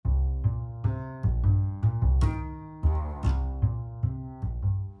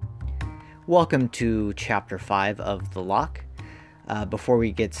Welcome to Chapter 5 of The Lock. Before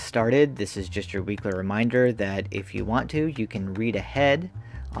we get started, this is just your weekly reminder that if you want to, you can read ahead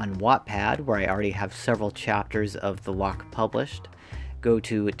on Wattpad, where I already have several chapters of The Lock published. Go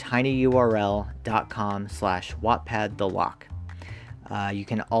to tinyurl.com/WattpadTheLock. You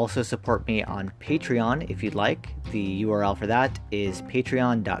can also support me on Patreon if you'd like. The URL for that is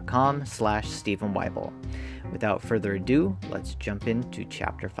patreon.com/Stephen Weibel. Without further ado, let's jump into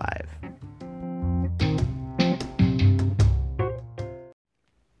Chapter 5.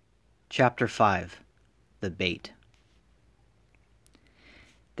 Chapter 5. The Bait.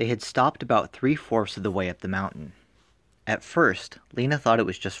 They had stopped about 3/4 of the way up the mountain. At first, Lena thought it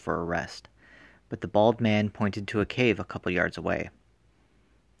was just for a rest, but the bald man pointed to a cave a couple yards away.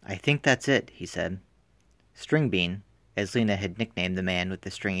 "I think that's it," he said. Stringbean, as Lena had nicknamed the man with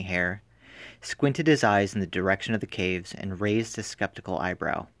the stringy hair, squinted his eyes in the direction of the caves and raised a skeptical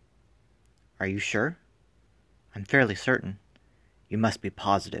eyebrow. "Are you sure?" "I'm fairly certain." "You must be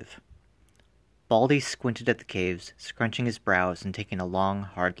positive." Baldy squinted at the caves, scrunching his brows and taking a long,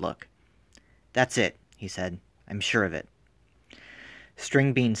 hard look. "That's it," he said. "I'm sure of it."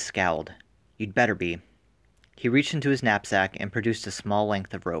 Stringbean scowled. "You'd better be." He reached into his knapsack and produced a small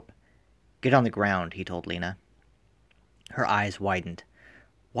length of rope. "Get on the ground," he told Lena. Her eyes widened.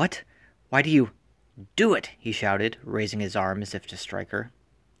 "What? Why do you—" "Do it!" he shouted, raising his arm as if to strike her.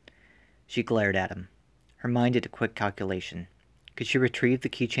 She glared at him. Her mind did a quick calculation. Could she retrieve the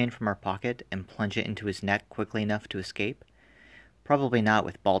keychain from her pocket and plunge it into his neck quickly enough to escape? Probably not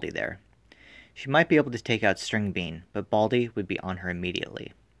with Baldy there. She might be able to take out Stringbean, but Baldy would be on her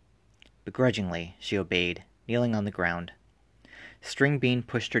immediately. Begrudgingly, she obeyed, kneeling on the ground. Stringbean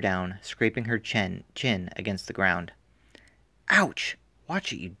pushed her down, scraping her chin against the ground. "Ouch!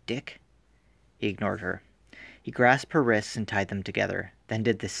 Watch it, you dick!" He ignored her. He grasped her wrists and tied them together, then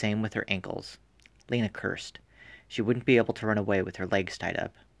did the same with her ankles. Lena cursed. She wouldn't be able to run away with her legs tied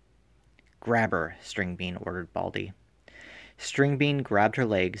up. "Grab her," Stringbean ordered Baldy. Stringbean grabbed her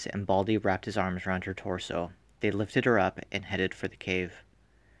legs, and Baldy wrapped his arms around her torso. They lifted her up and headed for the cave.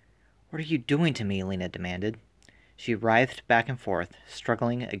 "What are you doing to me?" Lena demanded. She writhed back and forth,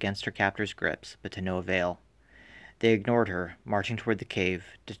 struggling against her captor's grips, but to no avail. They ignored her, marching toward the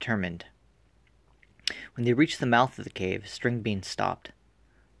cave, determined. When they reached the mouth of the cave, Stringbean stopped.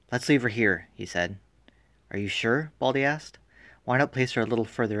 "Let's leave her here," he said. "Are you sure?" Baldy asked. "Why not place her a little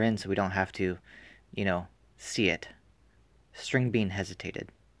further in so we don't have to, see it?" Stringbean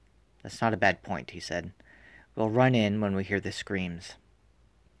hesitated. "That's not a bad point," he said. "We'll run in when we hear the screams."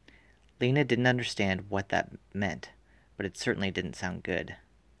 Lena didn't understand what that meant, but it certainly didn't sound good.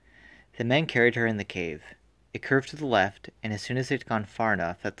 The men carried her in the cave. It curved to the left, and as soon as they'd gone far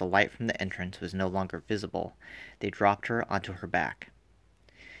enough that the light from the entrance was no longer visible, they dropped her onto her back.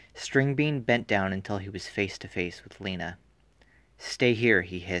 Stringbean bent down until he was face to face with Lena. "Stay here,"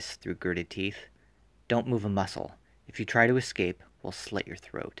 he hissed through gritted teeth. "Don't move a muscle. If you try to escape, we'll slit your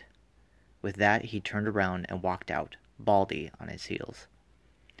throat." With that, he turned around and walked out, Baldy on his heels.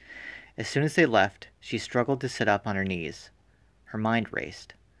 As soon as they left, she struggled to sit up on her knees. Her mind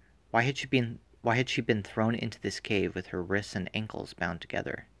raced. Why had she been thrown into this cave with her wrists and ankles bound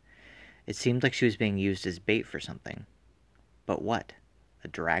together? It seemed like she was being used as bait for something. But what? A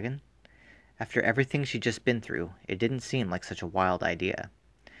dragon? After everything she'd just been through, it didn't seem like such a wild idea.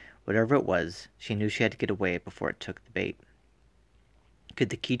 Whatever it was, she knew she had to get away before it took the bait. Could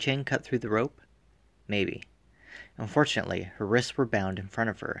the keychain cut through the rope? Maybe. Unfortunately, her wrists were bound in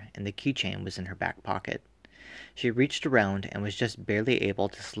front of her, and the keychain was in her back pocket. She reached around and was just barely able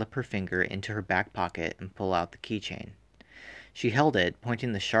to slip her finger into her back pocket and pull out the keychain. She held it,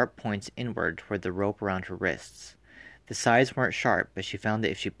 pointing the sharp points inward toward the rope around her wrists. The sides weren't sharp, but she found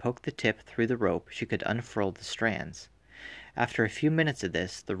that if she poked the tip through the rope, she could unfurl the strands. After a few minutes of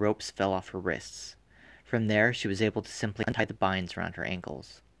this, the ropes fell off her wrists. From there, she was able to simply untie the binds around her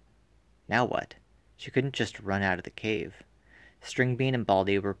ankles. Now what? She couldn't just run out of the cave. Stringbean and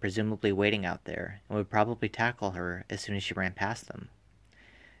Baldy were presumably waiting out there, and would probably tackle her as soon as she ran past them.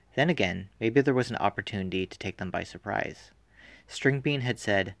 Then again, maybe there was an opportunity to take them by surprise. Stringbean had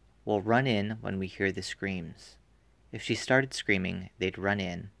said, "We'll run in when we hear the screams." If she started screaming, they'd run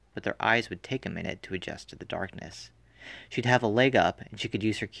in, but their eyes would take a minute to adjust to the darkness. She'd have a leg up, and she could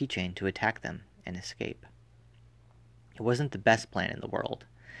use her keychain to attack them and escape. It wasn't the best plan in the world,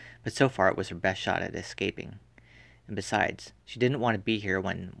 but so far it was her best shot at escaping. And besides, she didn't want to be here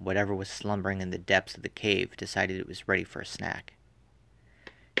when whatever was slumbering in the depths of the cave decided it was ready for a snack.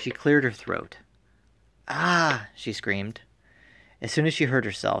 She cleared her throat. "Ah!" she screamed. As soon as she heard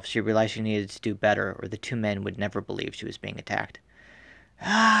herself, she realized she needed to do better, or the two men would never believe she was being attacked.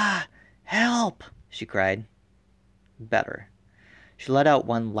 "Ah! "Help!" she cried. Better. She let out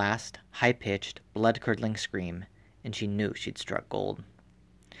one last, high-pitched, blood-curdling scream, and she knew she'd struck gold.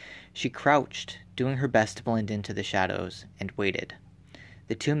 She crouched, doing her best to blend into the shadows, and waited.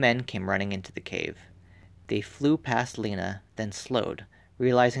 The two men came running into the cave. They flew past Lena, then slowed,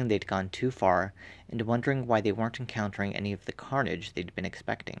 realizing they'd gone too far, and wondering why they weren't encountering any of the carnage they'd been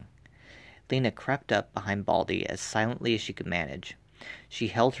expecting. Lena crept up behind Baldy as silently as she could manage. She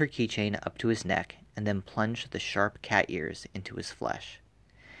held her keychain up to his neck, and then plunged the sharp cat ears into his flesh.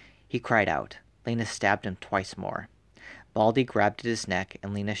 He cried out. Lena stabbed him twice more. Baldy grabbed at his neck,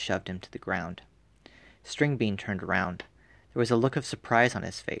 and Lena shoved him to the ground. Stringbean turned around. There was a look of surprise on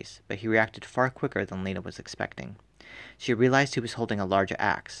his face, but he reacted far quicker than Lena was expecting. She realized he was holding a large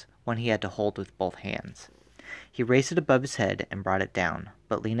axe, one he had to hold with both hands. He raised it above his head and brought it down,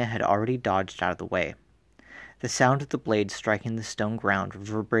 but Lena had already dodged out of the way. The sound of the blade striking the stone ground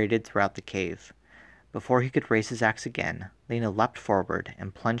reverberated throughout the cave. Before he could raise his axe again, Lena leapt forward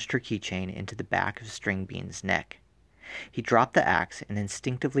and plunged her keychain into the back of Stringbean's neck. He dropped the axe and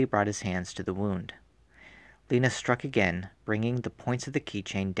instinctively brought his hands to the wound. Lena struck again, bringing the points of the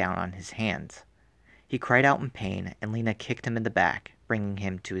keychain down on his hands. He cried out in pain, and Lena kicked him in the back, bringing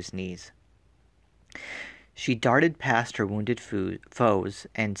him to his knees. She darted past her wounded foes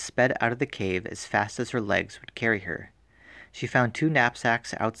and sped out of the cave as fast as her legs would carry her. She found 2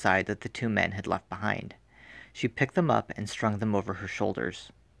 knapsacks outside that the 2 men had left behind. She picked them up and strung them over her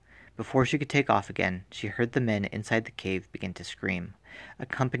shoulders. Before she could take off again, she heard the men inside the cave begin to scream,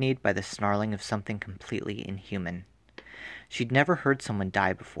 accompanied by the snarling of something completely inhuman. She'd never heard someone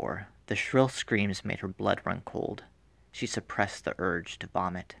die before. The shrill screams made her blood run cold. She suppressed the urge to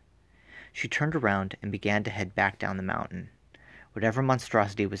vomit. She turned around and began to head back down the mountain. Whatever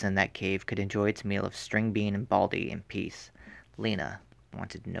monstrosity was in that cave could enjoy its meal of Stringbean and Baldy in peace. Lena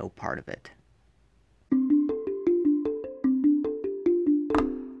wanted no part of it.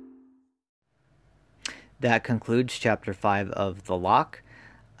 That concludes Chapter 5 of The Lock.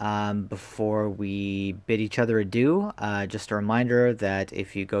 Before we bid each other adieu, just a reminder that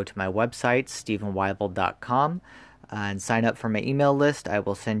if you go to my website, stephenweibel.com, and sign up for my email list, I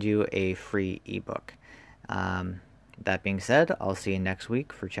will send you a free ebook. That being said, I'll see you next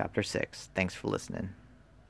week for Chapter 6. Thanks for listening.